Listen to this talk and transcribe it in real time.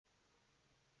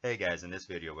Hey guys, in this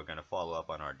video we're going to follow up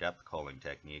on our depth culling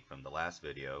technique from the last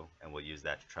video, and we'll use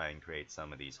that to try and create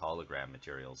some of these hologram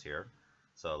materials here.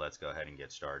 So let's go ahead and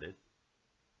get started.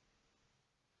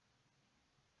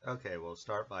 Okay, we'll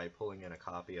start by pulling in a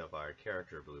copy of our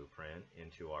character blueprint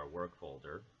into our work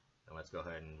folder, and let's go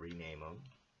ahead and rename them.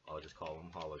 I'll just call them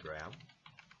hologram,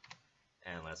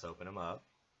 and let's open them up.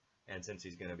 And since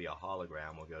he's going to be a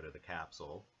hologram, we'll go to the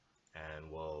capsule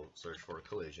and we'll search for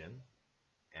collision.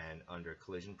 And under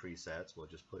collision presets, we'll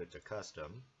just put it to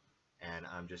custom, and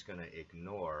I'm just going to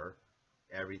ignore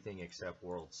everything except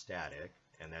world static,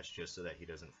 and that's just so that he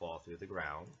doesn't fall through the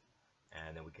ground.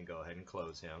 And then we can go ahead and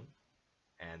close him,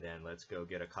 and then let's go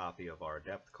get a copy of our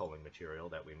depth culling material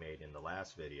that we made in the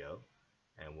last video,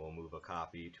 and we'll move a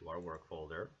copy to our work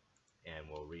folder, and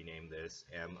we'll rename this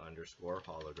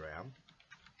m_hologram,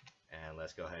 and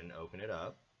let's go ahead and open it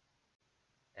up.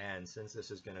 And since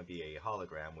this is going to be a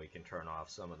hologram, we can turn off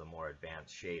some of the more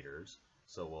advanced shaders.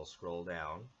 So we'll scroll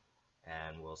down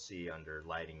and we'll see under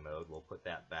lighting mode, we'll put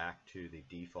that back to the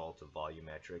default of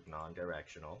volumetric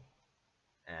non-directional.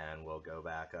 And we'll go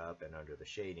back up, and under the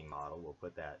shading model, we'll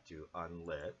put that to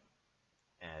unlit.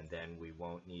 And then we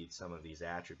won't need some of these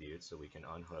attributes, so we can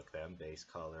unhook them: base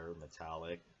color,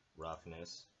 metallic,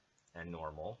 roughness, and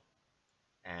normal.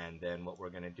 And then what we're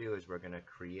going to do is we're going to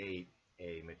create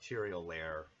a material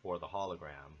layer for the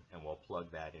hologram, and we'll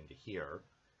plug that into here.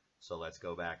 So let's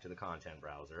go back to the content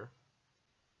browser,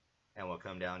 and we'll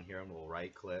come down here and we'll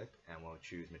right click and we'll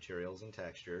choose materials and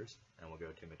textures, and we'll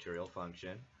go to material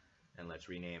function, and let's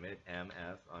rename it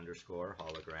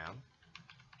mf_hologram,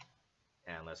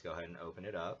 and let's go ahead and open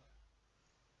it up.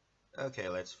 Okay,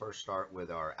 let's first start with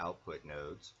our output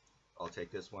nodes. I'll take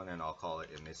this one and I'll call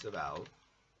it emissive out.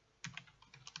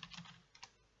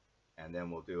 And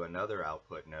then we'll do another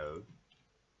output node,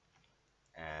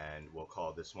 and we'll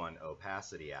call this one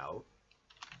opacity out.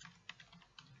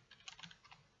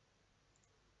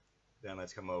 Then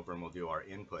let's come over and we'll do our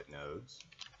input nodes,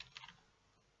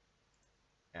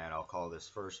 and I'll call this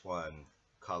first one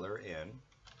color in,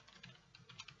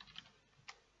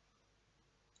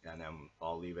 and then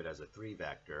I'll leave it as a 3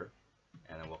 vector,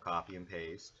 and then we'll copy and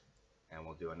paste, and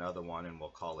we'll do another one and we'll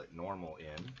call it normal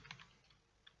in.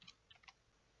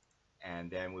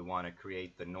 And then we want to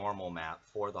create the normal map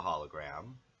for the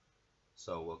hologram.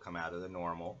 So we'll come out of the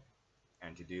normal,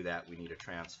 and to do that we need a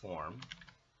transform,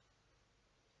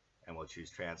 and we'll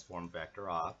choose transform vector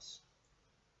ops,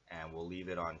 and we'll leave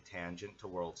it on tangent to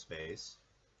world space,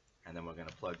 and then we're going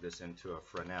to plug this into a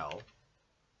Fresnel,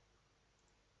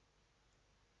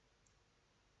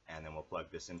 and then we'll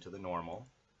plug this into the normal,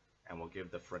 and we'll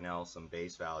give the Fresnel some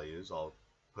base values. I'll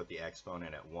put the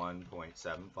exponent at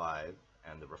 1.75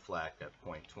 and the reflect at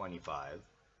 0.25,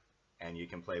 and you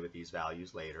can play with these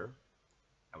values later.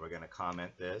 And we're going to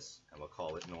comment this, and we'll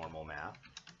call it normal map.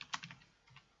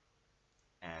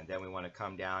 And then we want to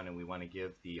come down and we want to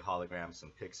give the hologram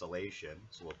some pixelation,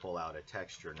 so we'll pull out a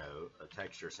texture node, a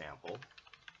texture sample,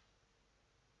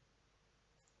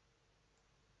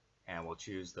 and we'll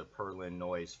choose the Perlin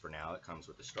noise for now. It comes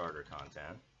with the starter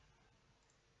content.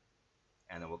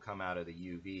 And then we'll come out of the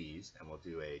UVs and we'll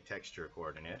do a texture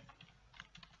coordinate.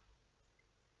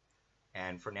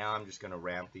 And for now I'm just going to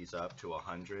ramp these up to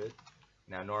 100.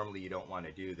 Now normally you don't want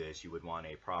to do this. You would want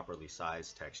a properly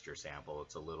sized texture sample.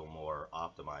 It's a little more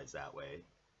optimized that way.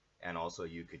 And also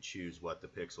you could choose what the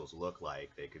pixels look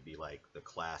like. They could be like the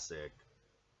classic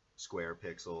square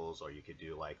pixels, or you could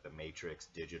do like the matrix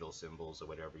digital symbols, or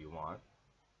whatever you want.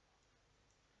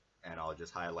 And I'll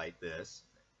just highlight this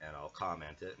and I'll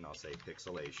comment it and I'll say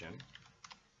pixelation.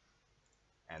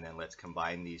 And then let's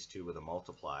combine these two with a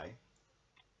multiply.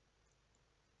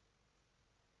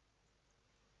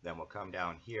 Then we'll come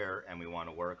down here and we want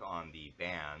to work on the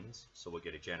bands, so we'll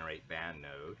get a generate band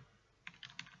node.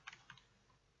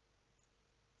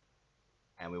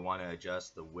 And we want to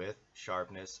adjust the width,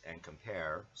 sharpness, and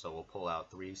compare, so we'll pull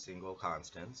out 3 single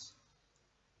constants.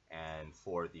 And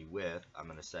for the width, I'm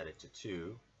going to set it to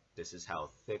 2. This is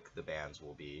how thick the bands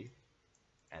will be.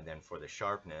 And then for the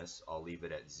sharpness, I'll leave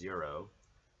it at 0.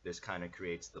 This kind of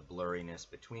creates the blurriness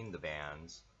between the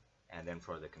bands. And then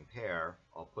for the compare,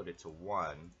 I'll put it to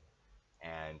 1,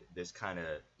 and this kind of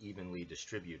evenly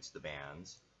distributes the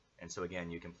bands. And so again,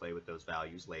 you can play with those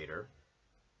values later.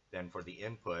 Then for the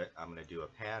input, I'm going to do a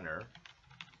panner,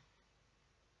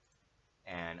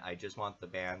 and I just want the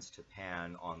bands to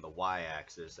pan on the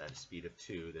y-axis at a speed of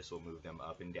 2. This will move them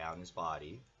up and down his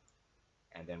body.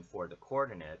 And then for the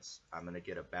coordinates, I'm going to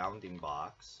get a bounding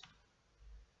box,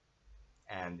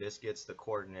 and this gets the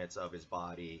coordinates of his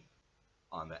body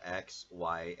on the X,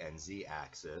 Y, and Z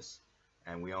axis,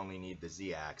 and we only need the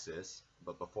Z axis.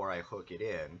 but before I hook it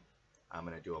in, I'm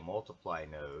going to do a multiply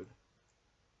node,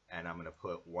 and I'm going to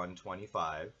put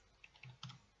 125,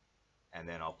 and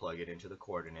then I'll plug it into the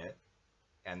coordinate.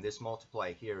 And this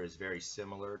multiply here is very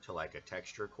similar to like a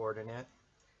texture coordinate.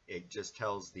 It just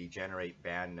tells the generate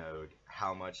band node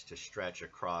how much to stretch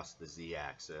across the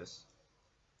z-axis.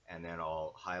 And then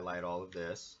I'll highlight all of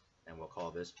this, and we'll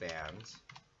call this bands.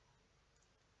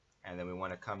 And then we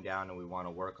want to come down and we want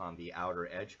to work on the outer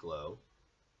edge glow.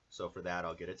 So for that,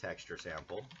 I'll get a texture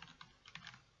sample.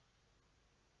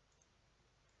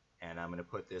 And I'm going to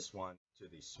put this one to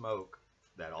the smoke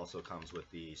that also comes with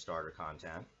the starter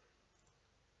content.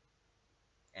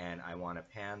 And I want to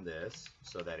pan this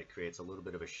so that it creates a little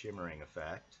bit of a shimmering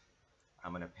effect.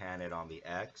 I'm going to pan it on the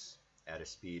X at a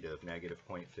speed of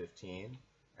 -0.15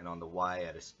 and on the Y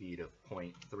at a speed of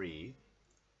 0.3.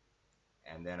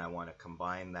 And then I want to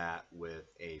combine that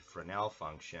with a Fresnel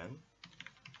function.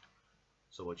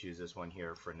 So we'll choose this one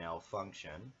here, Fresnel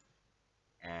function.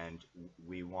 And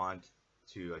we want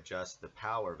to adjust the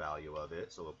power value of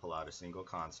it. So we'll pull out a single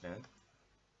constant.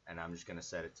 And I'm just going to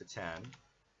set it to 10.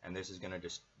 And this is going to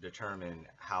determine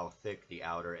how thick the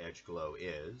outer edge glow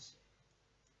is.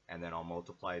 And then I'll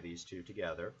multiply these two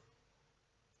together.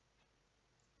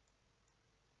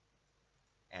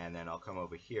 And then I'll come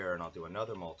over here and I'll do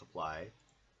another multiply.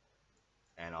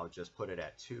 And I'll just put it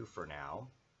at 2 for now.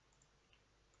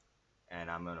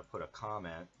 And I'm going to put a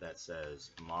comment that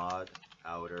says mod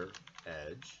outer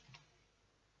edge.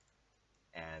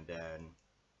 And then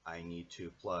I need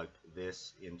to plug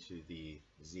this into the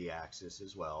z-axis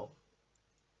as well.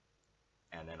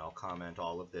 And then I'll comment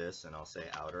all of this and I'll say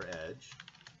outer edge.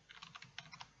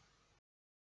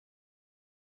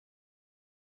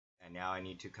 And now I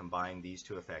need to combine these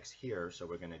two effects here, so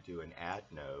we're going to do an add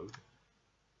node.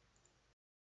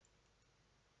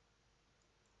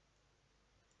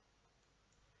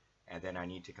 And then I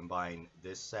need to combine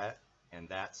this set and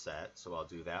that set, so I'll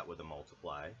do that with a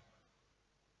multiply.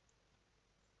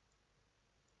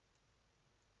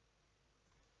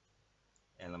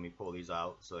 And let me pull these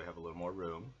out so I have a little more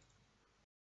room.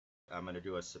 I'm going to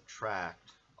do a subtract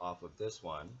off of this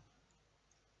one.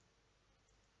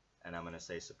 And I'm going to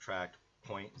say subtract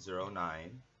 0.09.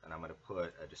 And I'm going to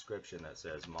put a description that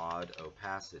says mod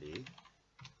opacity.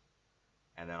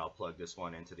 And then I'll plug this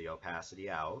one into the opacity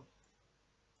out.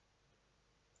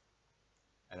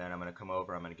 And then I'm going to come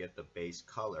over, I'm going to get the base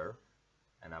color.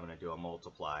 And I'm going to do a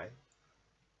multiply.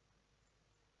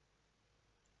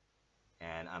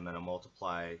 And I'm going to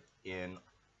multiply in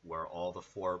where all the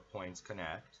 4 points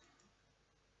connect.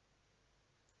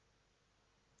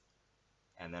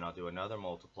 And then I'll do another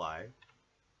multiply.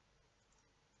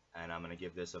 And I'm going to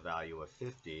give this a value of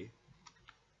 50.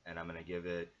 And I'm going to give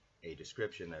it a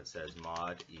description that says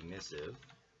mod emissive.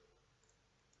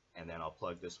 And then I'll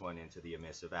plug this one into the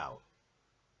emissive out.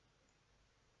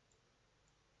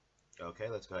 Okay,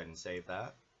 let's go ahead and save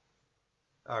that.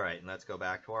 Alright, and let's go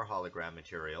back to our hologram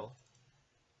material.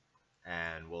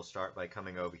 And we'll start by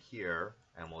coming over here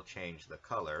and we'll change the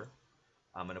color.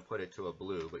 I'm going to put it to a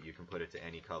blue, but you can put it to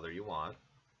any color you want.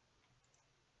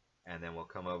 And then we'll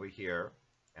come over here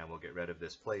and we'll get rid of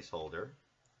this placeholder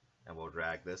and we'll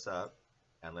drag this up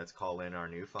and let's call in our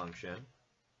new function.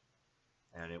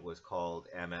 And it was called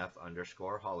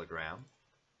mf_hologram.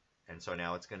 And so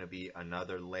now it's going to be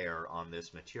another layer on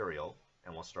this material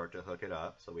and we'll start to hook it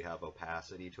up. So we have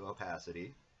opacity to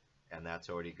opacity. And that's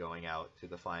already going out to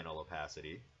the final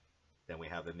opacity. Then we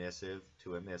have emissive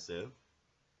to emissive,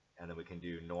 and then we can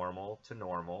do normal to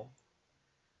normal.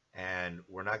 And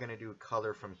we're not going to do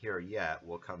color from here yet.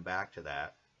 We'll come back to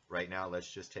that. Right now, let's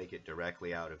just take it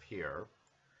directly out of here.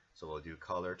 So we'll do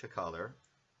color to color,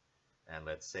 and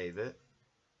let's save it.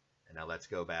 And now let's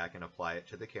go back and apply it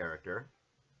to the character.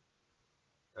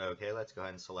 Okay, let's go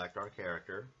ahead and select our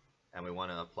character. And we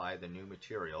want to apply the new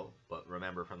material, but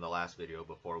remember from the last video,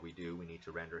 before we do, we need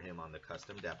to render him on the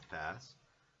custom depth pass.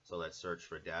 So let's search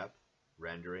for depth,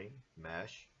 rendering,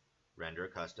 mesh, render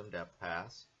custom depth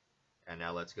pass. And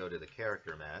now let's go to the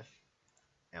character mesh,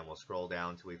 and we'll scroll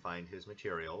down till we find his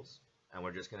materials. And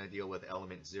we're just going to deal with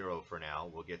element 0 for now.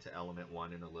 We'll get to element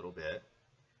 1 in a little bit,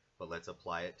 but let's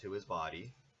apply it to his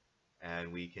body.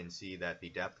 And we can see that the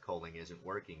depth culling isn't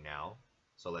working now.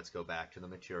 So let's go back to the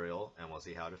material and we'll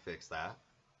see how to fix that.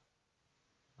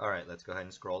 Alright, let's go ahead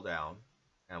and scroll down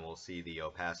and we'll see the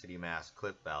opacity mask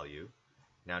clip value.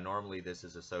 Now normally this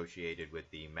is associated with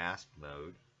the masked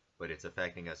mode, but it's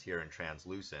affecting us here in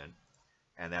translucent.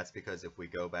 And that's because if we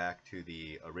go back to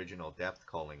the original depth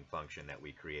culling function that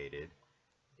we created,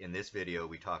 in this video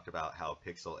we talked about how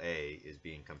pixel A is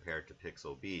being compared to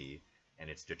pixel B, and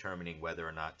it's determining whether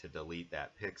or not to delete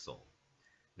that pixel.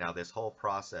 Now this whole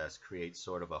process creates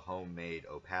sort of a homemade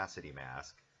opacity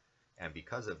mask, and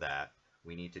because of that,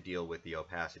 we need to deal with the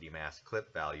opacity mask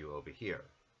clip value over here.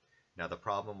 Now the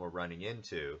problem we're running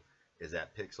into is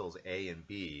that pixels A and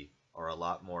B are a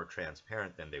lot more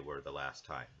transparent than they were the last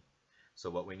time. So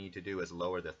what we need to do is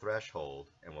lower the threshold,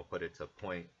 and we'll put it to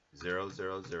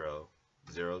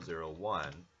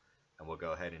 0.000001, and we'll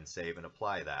go ahead and save and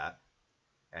apply that.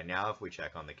 And now if we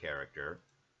check on the character,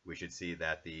 we should see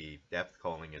that the depth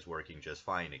culling is working just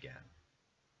fine again.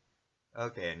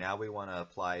 Okay, and now we want to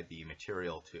apply the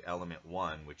material to element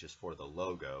 1, which is for the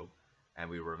logo, and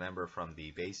we remember from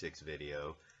the basics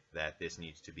video that this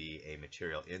needs to be a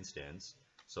material instance,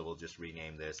 so we'll just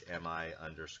rename this mi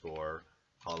underscore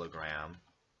hologram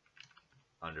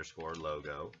underscore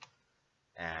logo.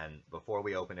 And before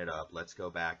we open it up, let's go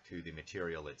back to the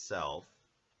material itself.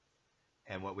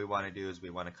 And what we want to do is we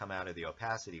want to come out of the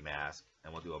opacity mask,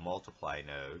 and we'll do a multiply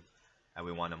node, and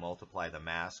we want to multiply the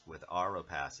mask with our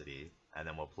opacity, and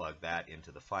then we'll plug that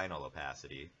into the final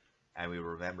opacity. And we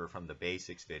remember from the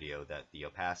basics video that the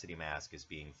opacity mask is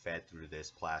being fed through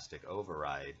this plastic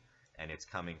override, and it's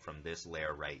coming from this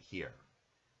layer right here.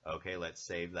 Okay, let's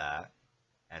save that,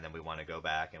 and then we want to go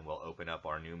back and we'll open up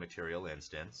our new material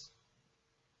instance.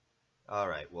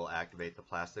 Alright, we'll activate the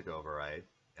plastic override,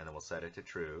 and then we'll set it to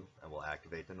true, and we'll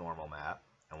activate the normal map,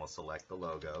 and we'll select the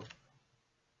logo.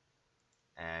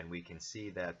 And we can see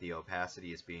that the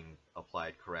opacity is being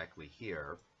applied correctly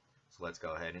here, so let's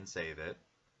go ahead and save it,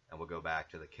 and we'll go back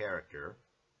to the character,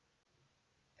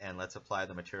 and let's apply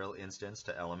the material instance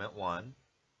to element 1,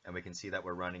 and we can see that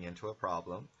we're running into a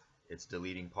problem. It's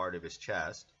deleting part of his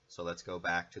chest, so let's go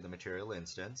back to the material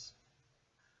instance.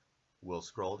 We'll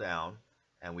scroll down,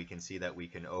 and we can see that we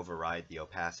can override the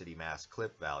opacity mask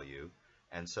clip value,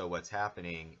 and so what's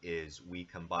happening is we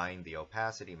combine the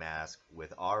opacity mask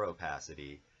with our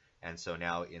opacity, and so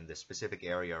now in the specific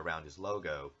area around his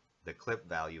logo, the clip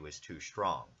value is too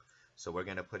strong. So we're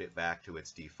going to put it back to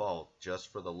its default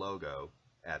just for the logo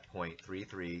at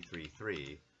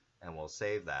 0.3333, and we'll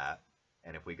save that.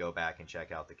 And if we go back and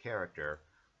check out the character,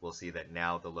 we'll see that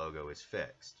now the logo is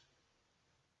fixed.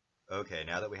 Okay,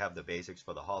 now that we have the basics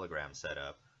for the hologram set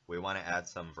up, we want to add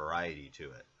some variety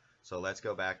to it. So let's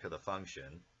go back to the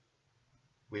function.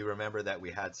 We remember that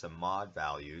we had some mod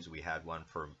values. We had one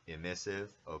for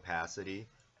emissive, opacity,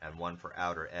 and one for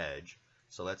outer edge.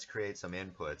 So let's create some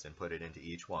inputs and put it into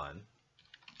each one.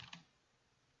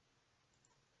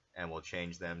 And we'll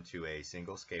change them to a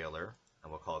single scalar,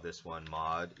 and we'll call this one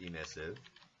mod emissive.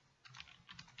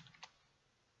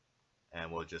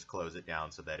 And we'll just close it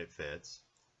down so that it fits.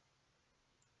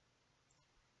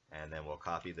 And then we'll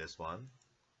copy this one,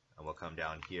 and we'll come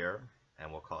down here,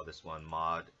 and we'll call this one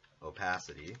mod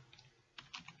opacity.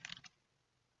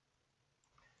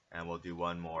 And we'll do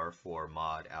one more for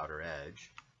mod outer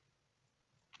edge.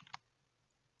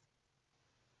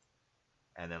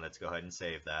 And then let's go ahead and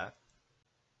save that.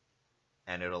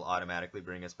 And it'll automatically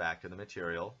bring us back to the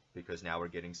material because now we're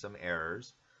getting some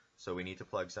errors. So we need to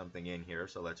plug something in here.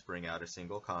 So let's bring out a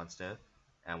single constant,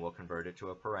 and we'll convert it to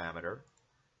a parameter.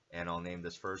 And I'll name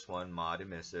this first one mod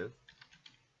emissive.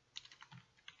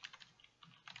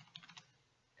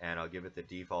 And I'll give it the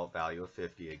default value of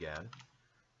 50 again.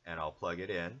 And I'll plug it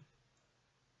in.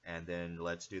 And then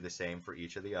let's do the same for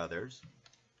each of the others.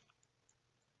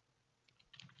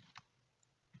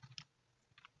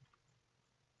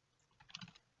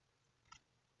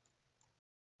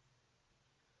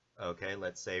 Okay,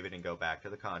 let's save it and go back to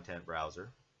the content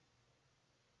browser.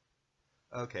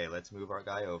 Okay, let's move our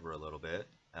guy over a little bit,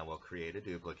 and we'll create a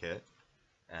duplicate,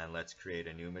 and let's create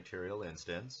a new material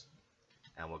instance,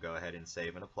 and we'll go ahead and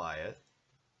save and apply it,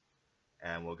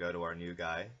 and we'll go to our new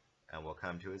guy, and we'll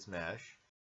come to his mesh.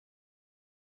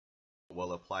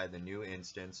 We'll apply the new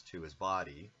instance to his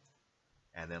body,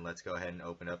 and then let's go ahead and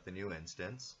open up the new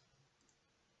instance,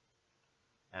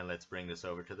 and let's bring this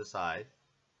over to the side.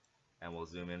 And we'll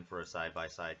zoom in for a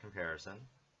side-by-side comparison,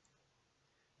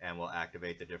 and we'll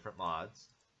activate the different mods,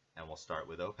 and we'll start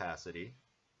with opacity.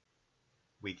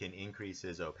 We can increase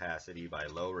his opacity by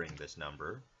lowering this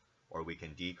number, or we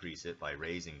can decrease it by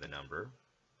raising the number.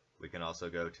 We can also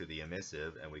go to the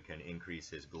emissive, and we can increase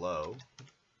his glow,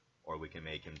 or we can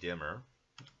make him dimmer.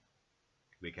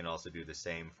 We can also do the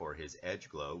same for his edge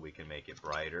glow. We can make it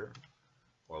brighter,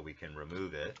 or we can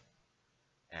remove it.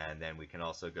 And then we can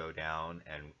also go down,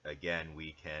 and again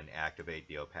we can activate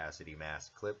the opacity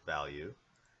mask clip value,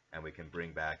 and we can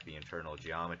bring back the internal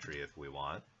geometry if we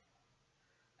want.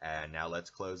 And now let's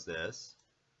close this,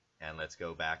 and let's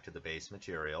go back to the base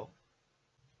material.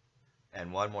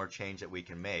 And one more change that we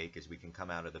can make is we can come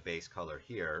out of the base color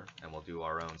here, and we'll do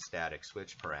our own static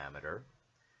switch parameter.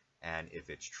 and if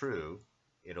it's true,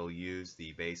 it'll use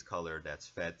the base color that's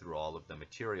fed through all of the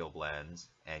material blends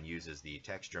and uses the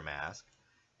texture mask,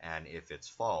 and if it's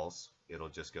false, it'll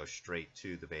just go straight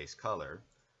to the base color.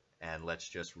 And let's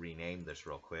just rename this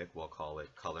real quick. We'll call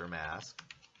it color mask,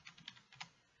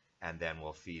 and then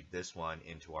we'll feed this one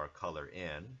into our color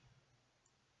in,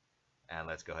 and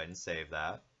let's go ahead and save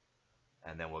that.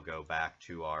 And then we'll go back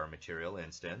to our material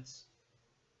instance,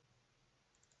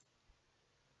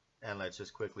 and let's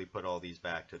just quickly put all these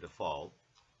back to default.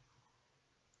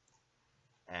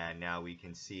 And now we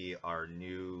can see our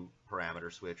new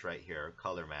parameter switch right here,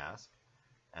 color mask,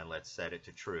 and let's set it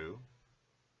to true.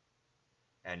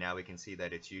 And now we can see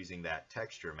that it's using that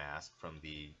texture mask from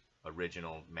the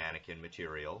original mannequin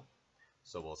material.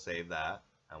 So we'll save that,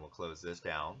 and we'll close this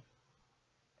down,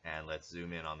 and let's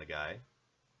zoom in on the guy.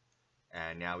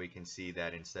 And now we can see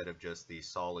that instead of just the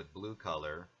solid blue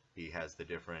color, he has the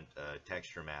different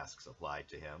texture masks applied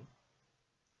to him.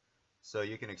 So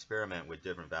you can experiment with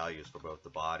different values for both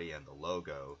the body and the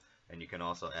logo, and you can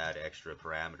also add extra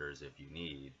parameters if you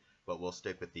need, but we'll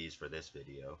stick with these for this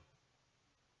video.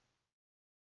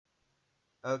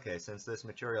 Okay, since this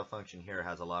material function here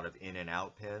has a lot of in and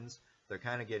out pins, they're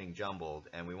kind of getting jumbled,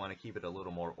 and we want to keep it a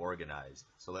little more organized.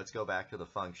 So let's go back to the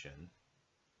function,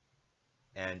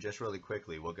 and just really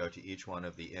quickly we'll go to each one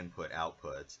of the input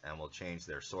outputs and we'll change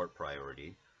their sort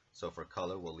priority. So for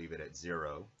color we'll leave it at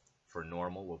 0, for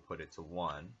normal we'll put it to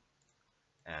 1,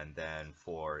 and then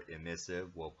for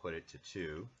emissive we'll put it to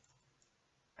 2,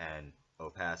 and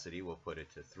opacity we'll put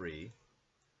it to 3,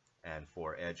 and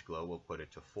for edge glow we'll put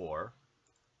it to 4.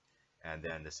 And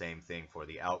then the same thing for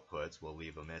the outputs, we'll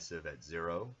leave emissive at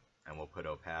 0 and we'll put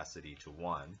opacity to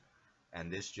 1.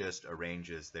 And this just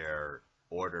arranges their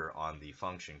order on the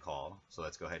function call. So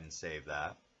let's go ahead and save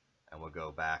that, and we'll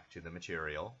go back to the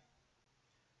material.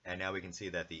 And now we can see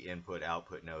that the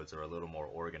input-output nodes are a little more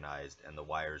organized and the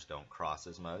wires don't cross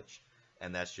as much.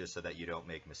 And that's just so that you don't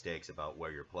make mistakes about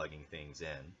where you're plugging things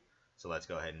in. So let's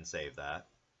go ahead and save that.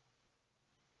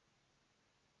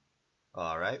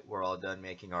 Alright, we're all done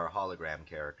making our hologram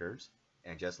characters,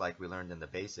 and just like we learned in the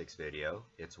basics video,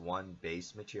 it's one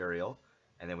base material,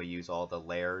 and then we use all the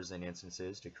layers and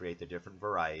instances to create the different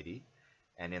variety,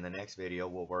 and in the next video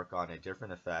we'll work on a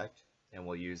different effect, and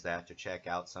we'll use that to check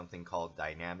out something called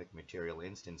dynamic material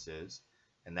instances,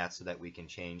 and that's so that we can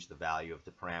change the value of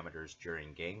the parameters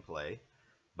during gameplay.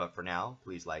 But for now,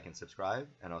 please like and subscribe,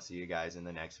 and I'll see you guys in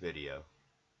the next video.